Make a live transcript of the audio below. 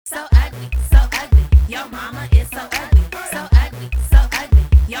ugly, so ugly. Your mama is so ugly, so ugly, so ugly.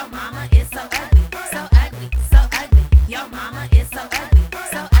 Your mama is so ugly, so ugly, so ugly. Your mama is so ugly,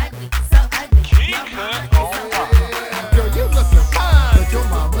 so ugly, so ugly. Your mama is so ugly. Girl, you looking fine, but your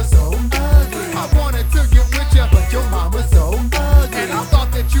mama so ugly. I wanted to get with you, but your mama so ugly. And I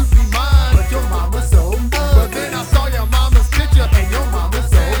thought that you'd be mine, but your mama so ugly. But then I saw your mama's picture, and your mama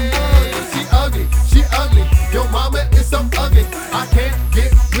so ugly. She ugly, she ugly. Your mama is so ugly. I can't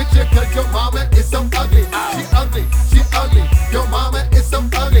get with you, cause your mama